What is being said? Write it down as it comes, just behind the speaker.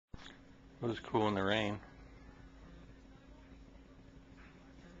It was cool in the rain.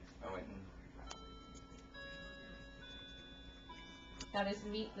 I went and... Got his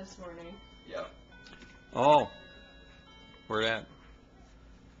meat this morning. Yep. Oh, where at?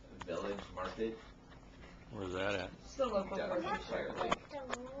 Village Market. Where's that at? It's the local Down grocery in store. Fire Lake.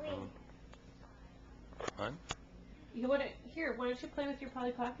 What? You want it here? Why don't you play with your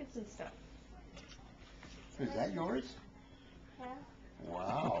Polly Pockets and stuff? Is that yours? Yeah.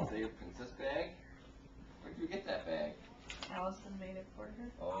 Wow. Is that your princess bag? Where'd you get that bag? Allison made it for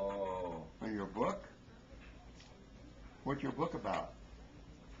her. Oh. For your book? What's your book about?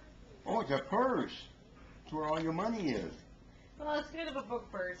 Oh, it's a purse. It's where all your money is. Well, it's kind of a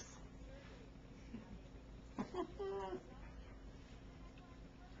book purse.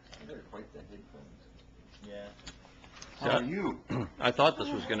 They're quite the headphones. Yeah. How are you? I thought this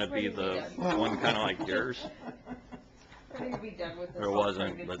was going to be the one kind of like yours. We're going to be done with this There whole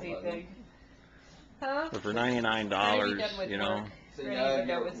wasn't, pregnancy but- thing. Huh? But for We're gonna be done $99, with you know. work. So We're you gonna have be done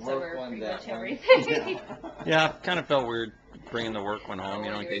your with work summer, one pretty that much one. everything. Yeah, kind of felt weird bringing the work one home, you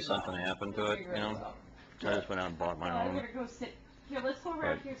know, in case something happened to it, you know. So I just went out and bought my I'm own. gonna go sit. Here, let's go around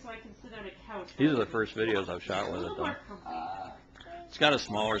Right. here so I can sit on a couch. These are the first videos I've shot A with it, little though. more comfy. It's got a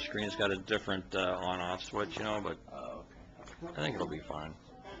smaller screen, it's got a different on-off switch, you know, but Oh, okay. I think it'll be fine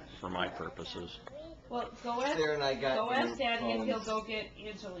for my purposes. Well, go ask, Sarah and I got go ask new Daddy and he'll phones. go get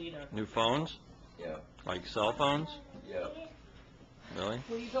Angelina. New phones? Yep. Like cell phones? Yep. Really?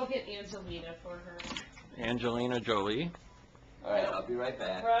 Will you go get Angelina for her? Angelina Jolie? All right, I'll be right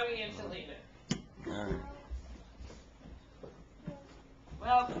back. Robbie Angelina. Yeah.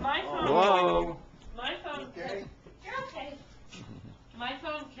 Well, my phone. Whoa! My phone. Okay. You're okay. My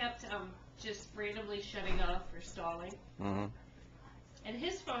phone kept just randomly shutting off or stalling. Mm-hmm. And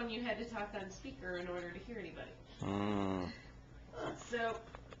his phone, you had to talk on speaker in order to hear anybody. Mm. So.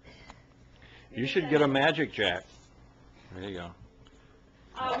 You should get a Magic Jack. There you go.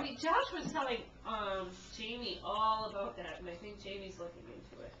 Josh was telling Jamie all about that, and I think Jamie's looking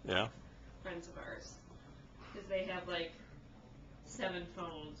into it. Yeah? Friends of ours, because they have like 7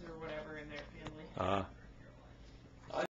 phones or whatever in their family.